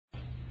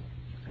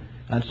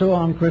And so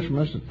on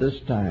Christmas at this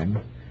time,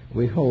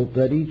 we hope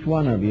that each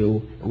one of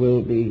you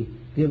will be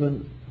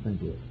given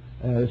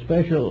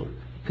special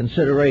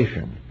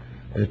consideration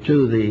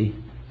to the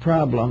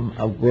problem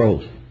of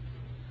growth.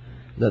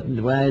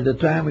 That by the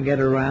time we get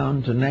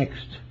around to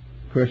next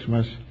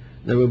Christmas,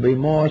 there will be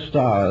more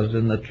stars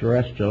in the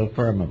terrestrial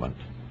firmament,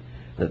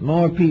 that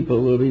more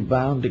people will be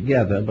bound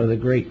together by the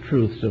great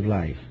truths of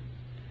life.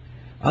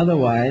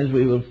 Otherwise,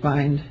 we will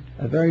find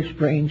a very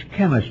strange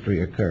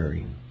chemistry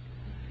occurring.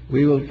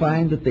 We will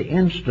find that the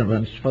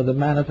instruments for the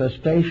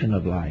manifestation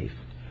of life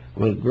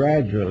will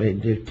gradually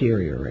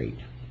deteriorate.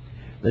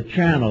 The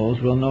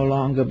channels will no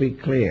longer be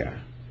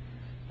clear.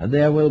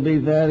 There will be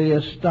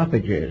various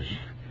stoppages.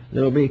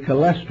 There will be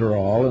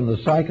cholesterol in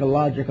the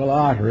psychological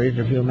arteries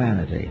of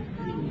humanity.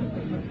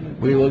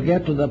 We will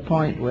get to the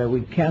point where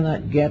we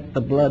cannot get the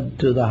blood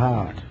to the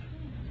heart,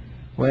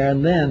 where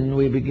then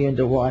we begin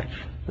to watch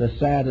the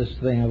saddest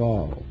thing of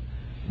all.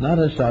 Not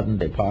a sudden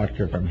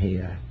departure from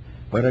here,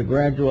 but a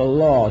gradual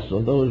loss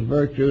of those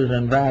virtues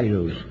and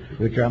values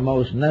which are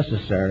most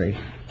necessary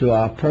to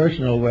our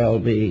personal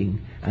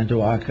well-being and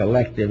to our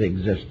collective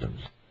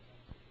existence.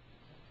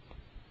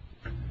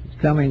 This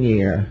coming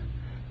year,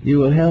 you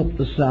will help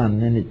the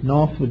sun in its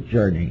northward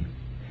journey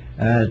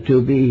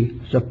to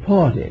be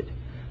supported,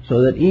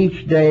 so that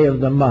each day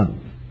of the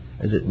month,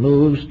 as it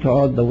moves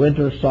toward the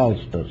winter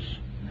solstice,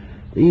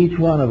 each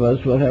one of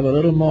us will have a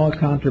little more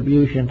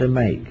contribution to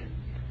make.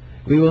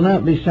 We will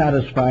not be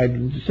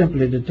satisfied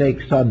simply to take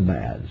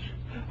sunbaths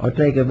or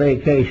take a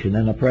vacation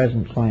in the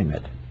present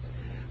climate.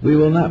 We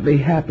will not be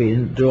happy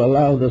to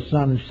allow the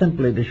sun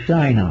simply to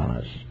shine on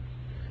us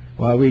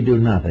while we do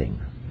nothing.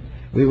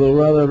 We will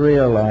rather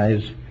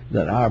realize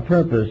that our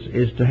purpose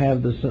is to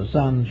have the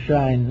sun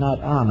shine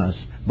not on us,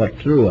 but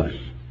through us,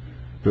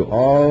 to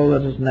all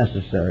that is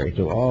necessary,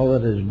 to all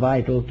that is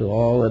vital, to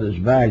all that is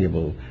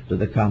valuable to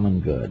the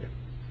common good.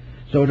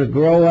 So to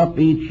grow up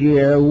each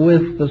year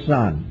with the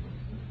sun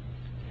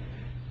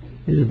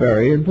is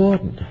very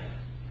important,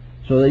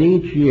 so that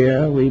each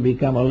year we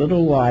become a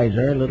little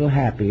wiser, a little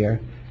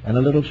happier, and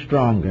a little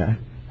stronger,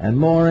 and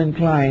more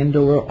inclined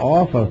to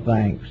offer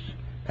thanks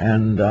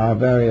and our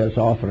various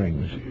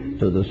offerings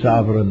to the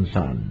sovereign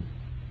sun.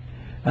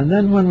 And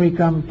then when we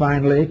come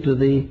finally to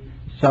the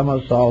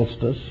summer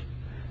solstice,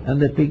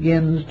 and it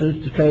begins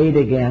to fade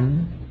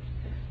again,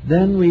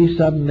 then we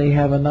suddenly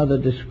have another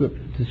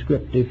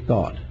descriptive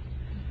thought.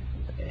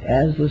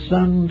 As the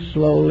sun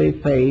slowly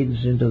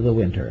fades into the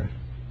winter,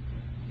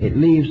 it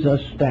leaves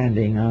us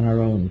standing on our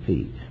own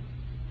feet.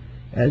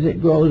 As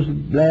it grows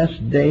less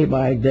day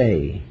by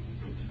day,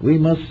 we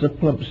must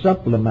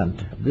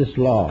supplement this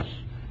loss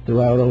through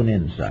our own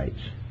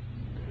insights.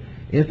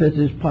 If it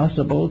is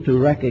possible to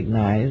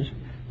recognize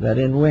that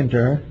in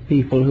winter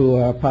people who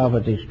are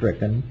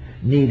poverty-stricken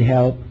need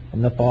help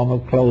in the form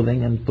of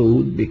clothing and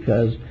food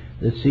because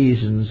the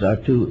seasons are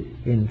too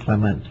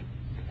inclement.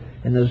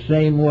 In the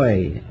same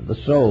way, the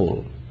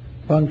soul,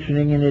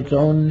 functioning in its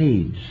own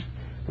needs,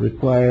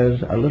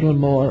 requires a little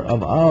more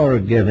of our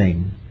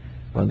giving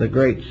when the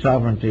great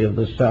sovereignty of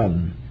the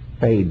sun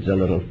fades a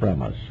little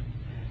from us.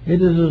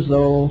 It is as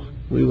though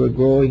we were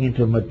growing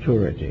into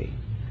maturity.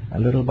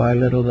 And little by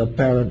little the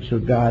parents who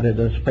guided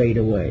us fade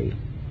away.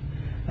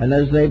 And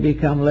as they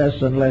become less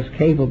and less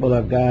capable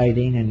of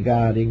guiding and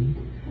guarding,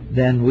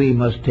 then we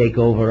must take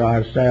over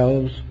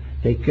ourselves,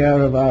 take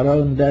care of our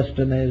own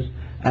destinies,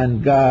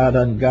 and guard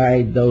and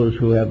guide those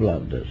who have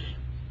loved us.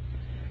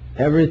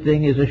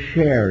 Everything is a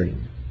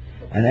sharing,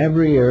 and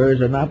every year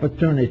is an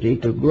opportunity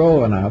to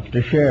grow enough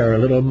to share a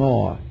little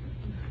more,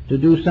 to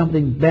do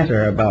something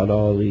better about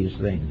all these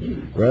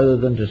things, rather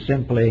than to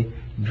simply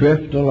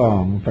drift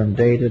along from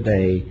day to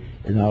day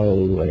in our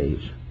old ways.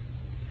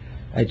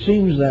 It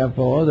seems,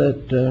 therefore,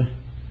 that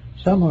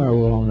somewhere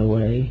along the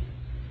way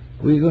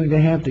we're going to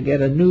have to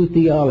get a new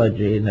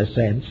theology, in a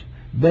sense,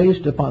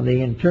 based upon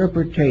the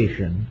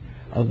interpretation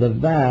of the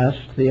vast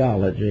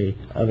theology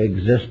of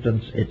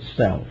existence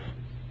itself.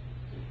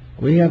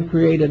 We have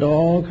created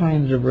all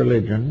kinds of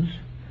religions.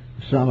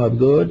 Some are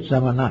good,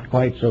 some are not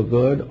quite so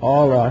good.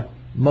 All are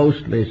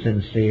mostly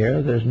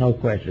sincere, there's no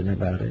question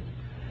about it.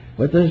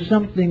 But there's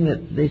something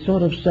that they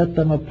sort of set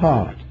them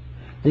apart.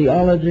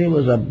 Theology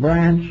was a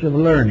branch of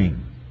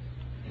learning,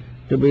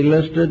 to be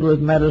listed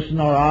with medicine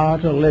or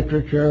art or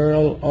literature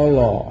or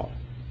law.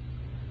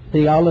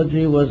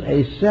 Theology was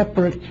a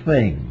separate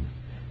thing,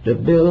 to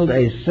build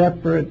a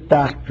separate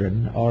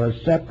doctrine or a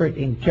separate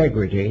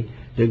integrity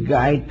to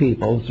guide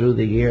people through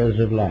the years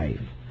of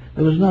life.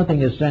 There was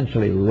nothing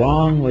essentially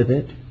wrong with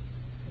it.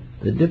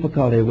 The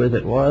difficulty with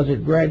it was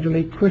it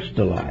gradually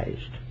crystallized.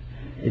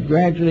 It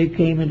gradually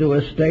came into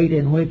a state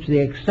in which the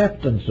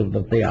acceptance of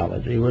the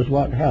theology was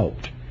what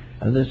helped.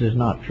 And this is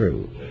not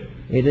true.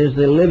 It is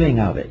the living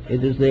of it.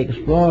 It is the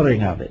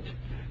exploring of it.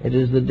 It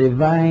is the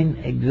divine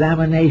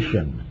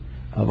examination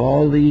of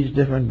all these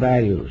different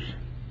values.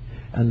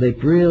 And the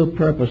real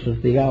purpose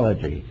of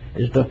theology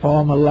is to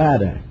form a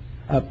ladder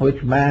up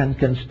which man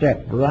can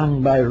step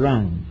rung by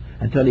rung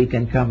until he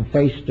can come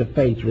face to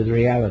face with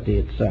reality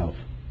itself.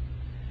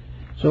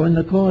 So in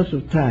the course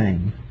of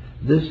time,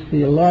 this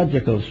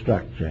theological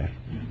structure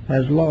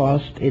has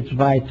lost its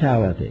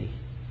vitality.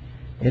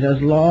 It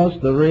has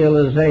lost the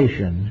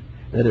realization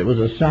that it was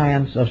a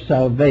science of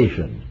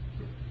salvation,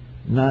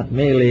 not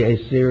merely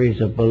a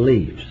series of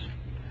beliefs,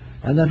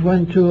 and that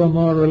when two or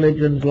more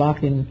religions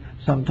lock in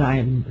some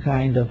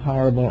kind of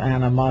horrible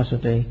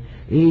animosity,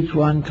 each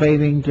one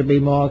claiming to be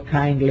more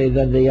kindly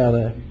than the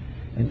other,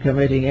 and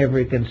committing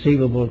every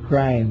conceivable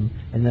crime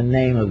in the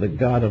name of the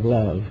God of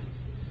love,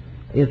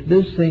 if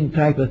this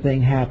type of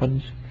thing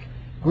happens,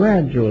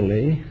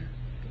 gradually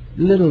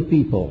little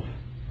people,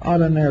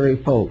 ordinary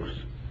folks,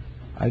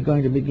 are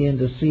going to begin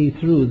to see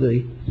through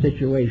the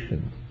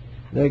situation.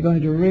 They're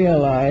going to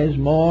realize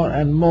more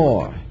and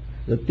more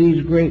that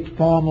these great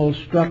formal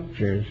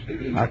structures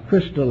are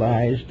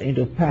crystallized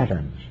into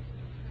patterns.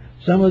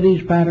 Some of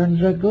these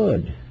patterns are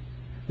good.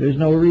 There's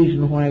no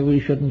reason why we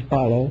shouldn't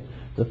follow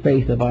the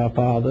faith of our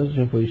fathers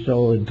if we're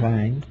so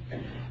inclined.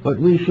 But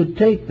we should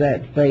take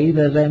that faith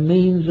as a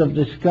means of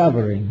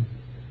discovering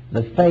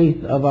the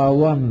faith of our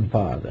one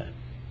Father,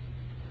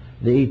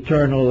 the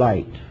eternal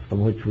light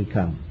from which we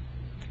come.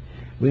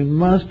 We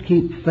must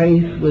keep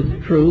faith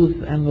with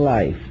truth and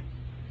life,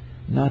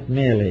 not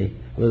merely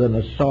with an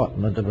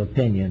assortment of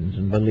opinions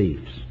and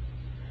beliefs.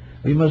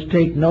 We must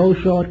take no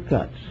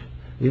shortcuts.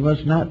 We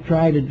must not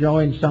try to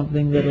join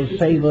something that will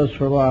save us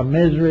from our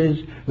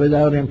miseries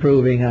without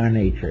improving our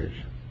natures.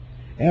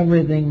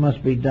 Everything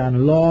must be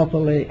done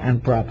lawfully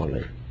and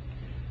properly.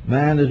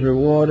 Man is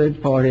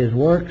rewarded for his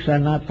works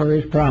and not for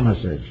his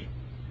promises.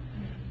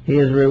 He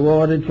is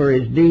rewarded for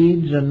his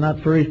deeds and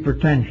not for his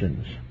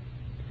pretensions.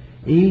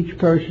 Each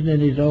person in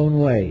his own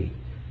way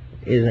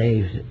is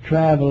a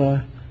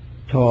traveler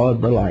toward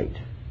the light.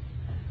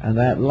 And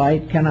that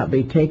light cannot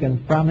be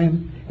taken from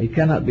him. It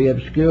cannot be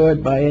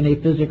obscured by any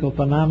physical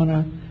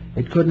phenomena.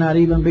 It could not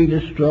even be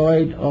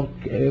destroyed or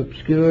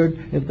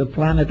obscured if the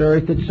planet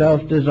Earth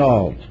itself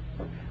dissolved,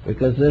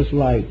 because this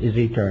light is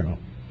eternal.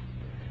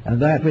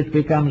 And that which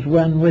becomes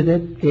one with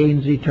it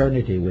gains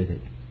eternity with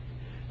it.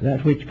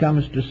 That which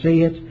comes to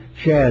see it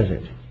shares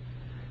it.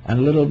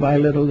 And little by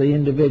little the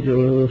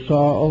individual who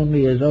saw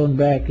only his own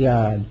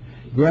backyard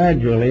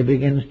gradually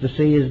begins to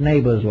see his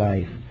neighbor's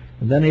life,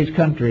 and then his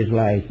country's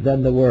life,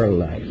 then the world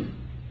life.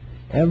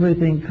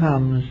 Everything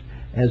comes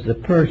as the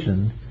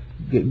person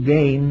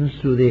gains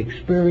through the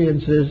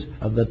experiences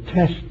of the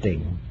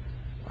testing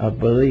of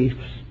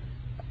beliefs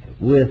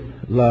with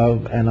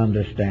love and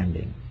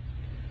understanding.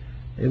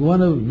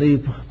 One of the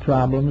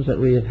problems that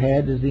we have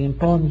had is the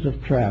importance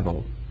of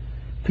travel.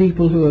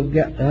 People who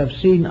have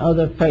seen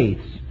other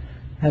faiths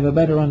have a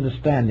better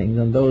understanding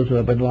than those who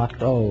have been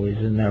locked always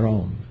in their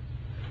own.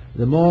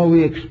 The more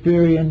we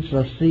experience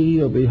or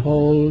see or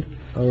behold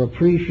or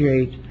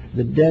appreciate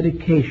the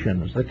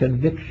dedications, the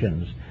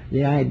convictions,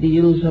 the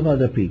ideals of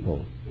other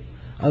people,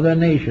 other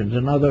nations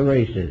and other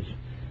races,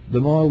 the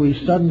more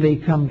we suddenly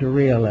come to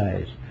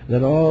realize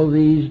that all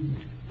these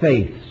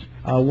faiths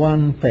are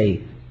one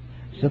faith,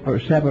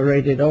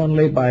 separated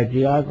only by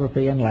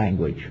geography and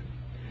language.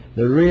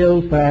 The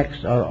real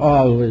facts are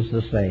always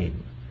the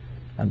same,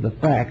 and the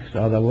facts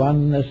are the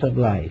oneness of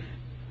life,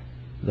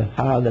 the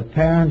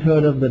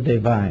parenthood of the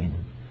divine,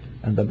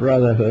 and the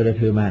brotherhood of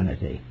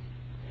humanity.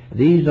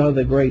 These are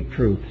the great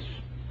truths.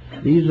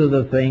 These are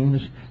the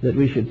things that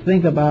we should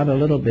think about a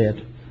little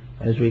bit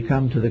as we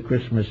come to the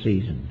Christmas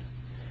season.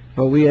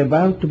 For we are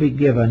about to be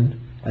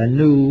given a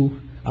new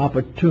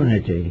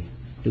opportunity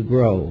to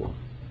grow.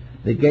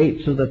 The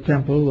gates of the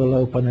temple will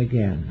open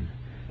again,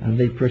 and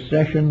the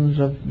processions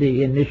of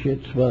the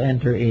initiates will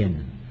enter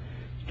in,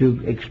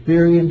 to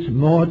experience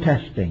more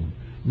testing,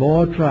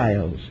 more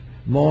trials,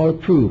 more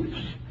proofs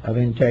of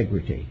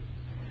integrity.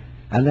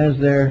 And as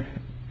their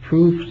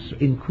proofs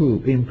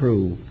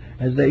improve,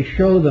 as they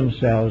show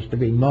themselves to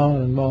be more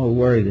and more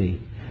worthy,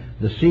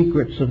 the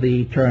secrets of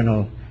the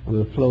eternal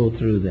will flow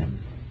through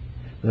them.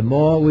 The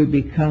more we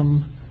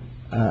become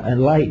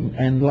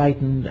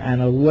enlightened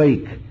and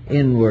awake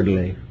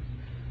inwardly,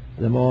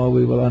 the more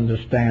we will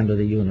understand of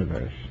the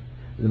universe.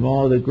 The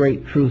more the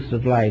great truths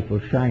of life will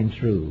shine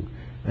through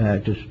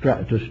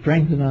to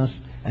strengthen us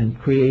and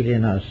create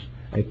in us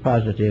a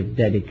positive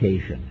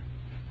dedication.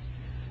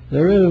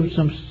 There are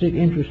some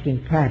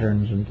interesting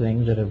patterns and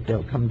things that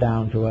have come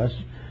down to us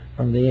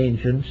from the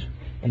ancients,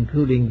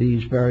 including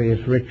these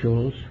various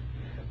rituals,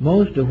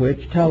 most of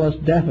which tell us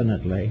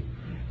definitely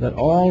that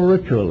all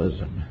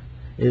ritualism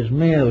is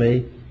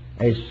merely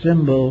a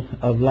symbol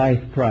of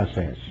life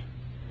process.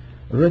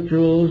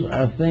 Rituals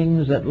are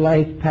things that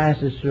life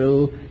passes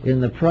through in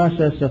the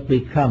process of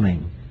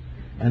becoming,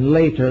 and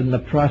later in the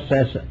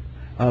process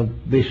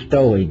of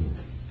bestowing.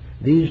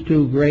 These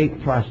two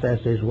great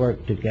processes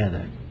work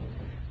together.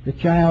 The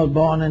child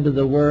born into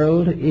the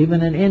world,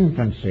 even in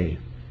infancy,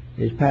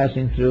 is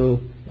passing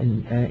through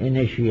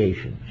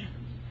initiations.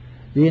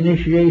 The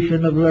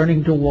initiation of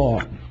learning to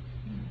walk,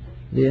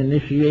 the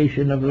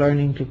initiation of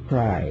learning to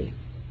cry,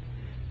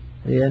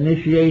 the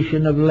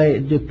initiation of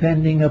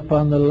depending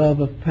upon the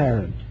love of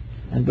parent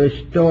and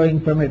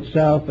bestowing from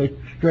itself a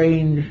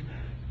strange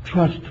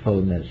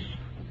trustfulness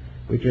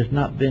which has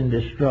not been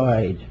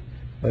destroyed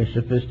by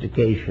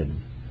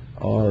sophistication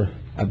or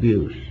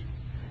abuse.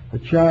 The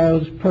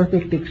child's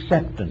perfect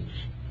acceptance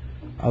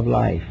of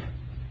life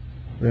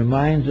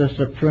reminds us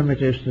of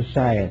primitive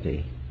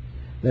society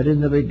that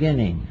in the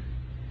beginning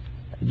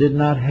did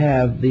not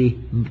have the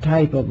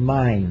type of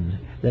mind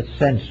that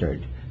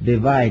censored,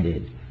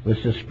 divided, was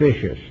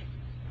suspicious.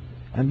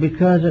 And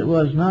because it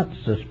was not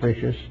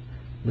suspicious,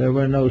 there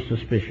were no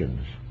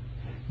suspicions.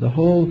 The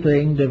whole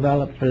thing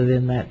developed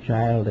within that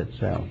child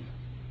itself.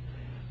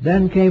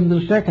 Then came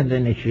the second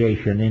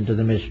initiation into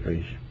the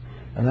mysteries,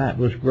 and that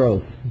was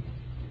growth.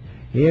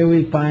 Here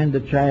we find the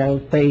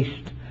child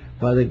faced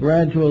by the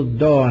gradual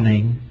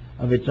dawning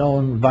of its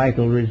own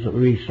vital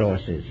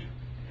resources.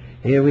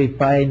 Here we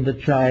find the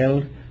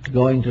child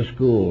going to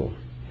school,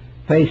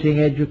 facing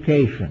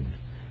education,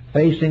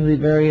 facing the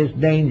various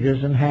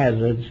dangers and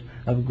hazards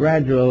of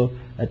gradual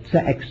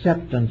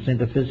acceptance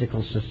into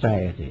physical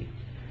society.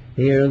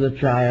 Here the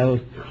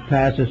child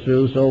passes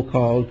through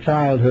so-called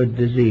childhood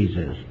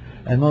diseases,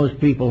 and most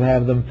people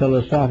have them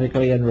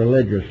philosophically and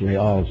religiously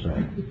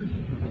also.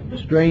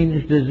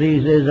 Strange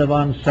diseases of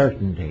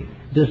uncertainty,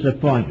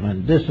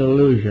 disappointment,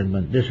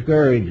 disillusionment,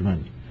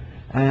 discouragement,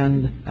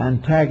 and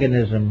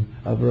antagonism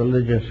of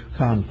religious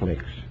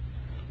conflicts.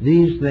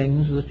 These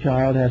things the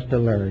child has to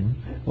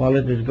learn while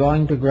it is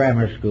going to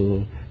grammar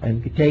school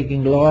and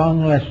taking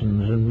long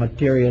lessons in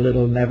material it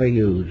will never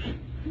use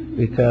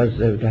because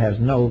it has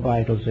no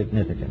vital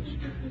significance.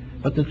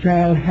 But the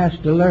child has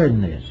to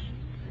learn this.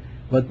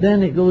 But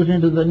then it goes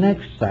into the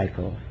next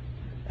cycle,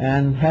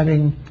 and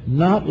having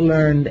not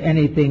learned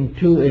anything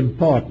too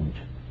important,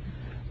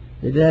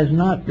 it has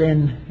not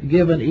been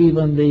given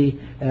even the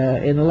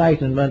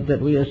enlightenment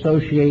that we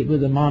associate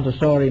with the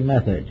Montessori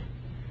method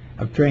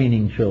of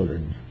training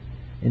children.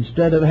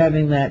 Instead of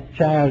having that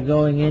child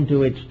going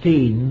into its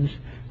teens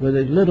with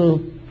a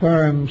little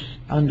firm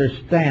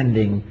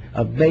understanding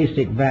of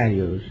basic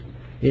values,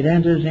 it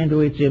enters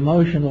into its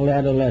emotional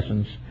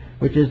adolescence,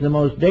 which is the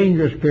most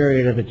dangerous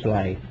period of its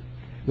life,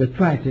 with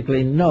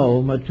practically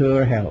no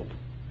mature help.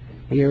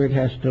 Here it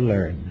has to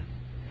learn.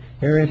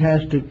 Here it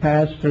has to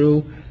pass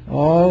through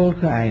all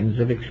kinds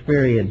of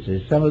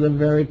experiences, some of them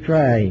very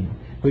trying,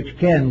 which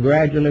can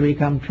gradually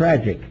become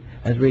tragic,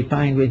 as we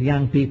find with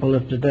young people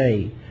of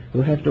today,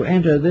 who have to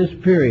enter this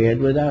period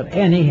without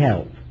any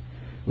help,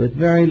 with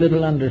very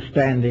little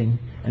understanding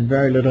and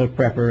very little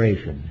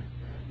preparation.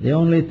 The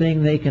only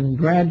thing they can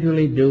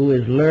gradually do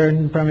is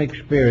learn from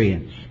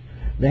experience.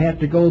 They have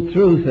to go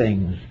through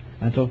things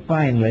until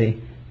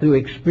finally, through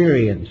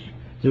experience,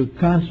 through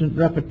constant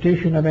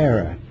repetition of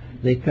error,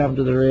 they come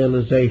to the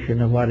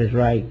realization of what is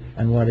right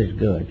and what is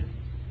good.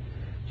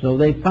 So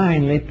they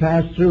finally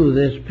pass through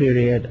this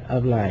period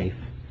of life,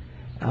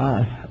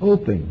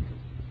 hoping,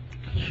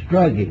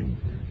 struggling,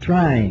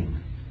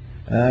 trying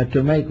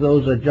to make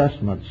those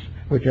adjustments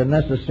which are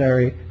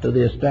necessary to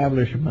the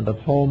establishment of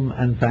home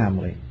and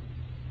family.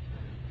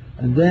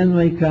 And then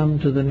we come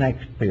to the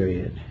next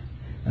period,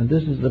 and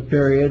this is the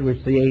period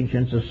which the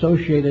ancients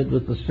associated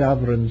with the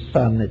sovereign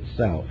sun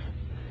itself,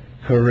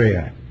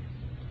 career.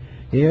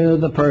 Here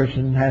the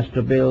person has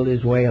to build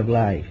his way of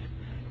life,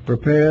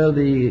 prepare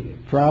the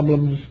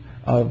problems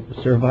of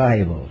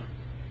survival,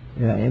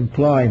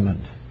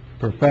 employment,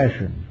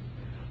 profession,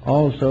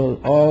 also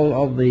all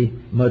of the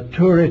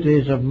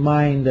maturities of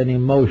mind and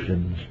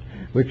emotions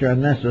which are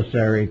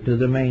necessary to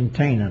the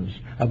maintenance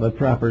of a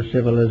proper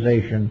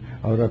civilization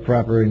or a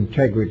proper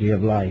integrity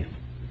of life.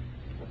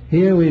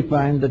 Here we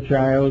find the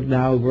child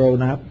now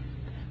grown up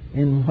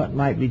in what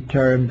might be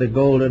termed the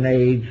golden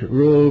age,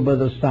 ruled by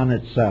the sun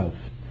itself.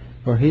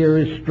 For here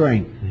is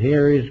strength,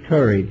 here is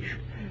courage,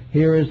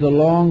 here is the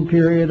long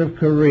period of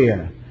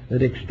career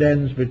that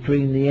extends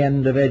between the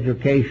end of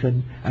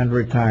education and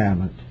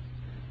retirement.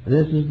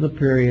 This is the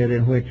period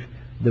in which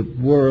the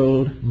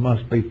world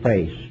must be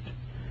faced.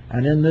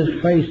 And in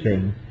this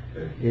facing,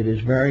 it is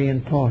very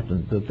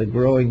important that the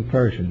growing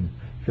person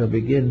shall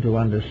begin to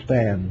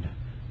understand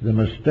the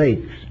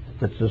mistakes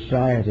that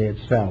society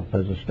itself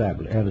has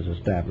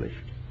established.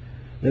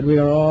 That we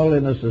are all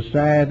in a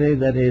society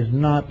that is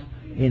not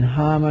in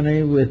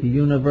harmony with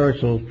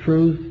universal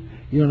truth,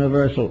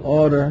 universal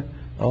order,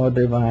 or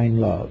divine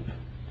love.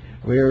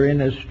 We are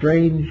in a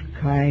strange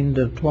kind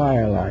of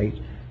twilight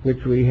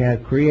which we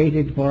have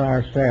created for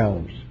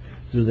ourselves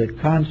through the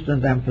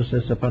constant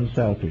emphasis upon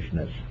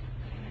selfishness.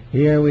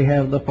 Here we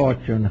have the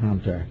fortune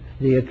hunter,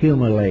 the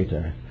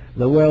accumulator,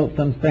 the wealth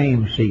and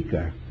fame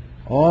seeker,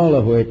 all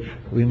of which,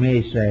 we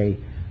may say,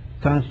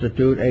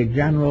 constitute a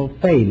general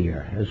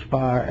failure as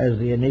far as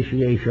the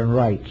initiation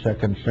rites are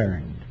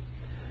concerned.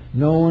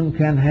 No one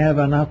can have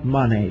enough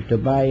money to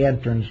buy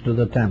entrance to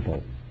the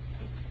temple.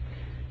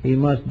 He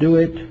must do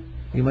it,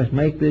 he must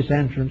make this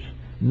entrance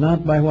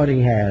not by what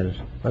he has,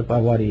 but by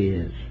what he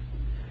is.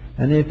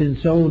 And if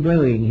in so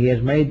doing he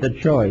has made the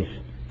choice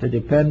to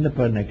depend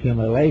upon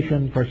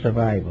accumulation for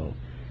survival,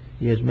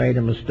 he has made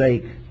a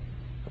mistake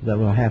that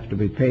will have to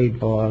be paid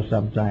for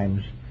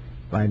sometimes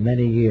by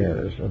many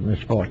years of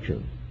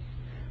misfortune.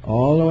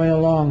 All the way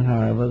along,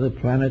 however, the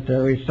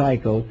planetary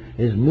cycle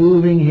is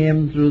moving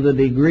him through the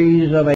degrees of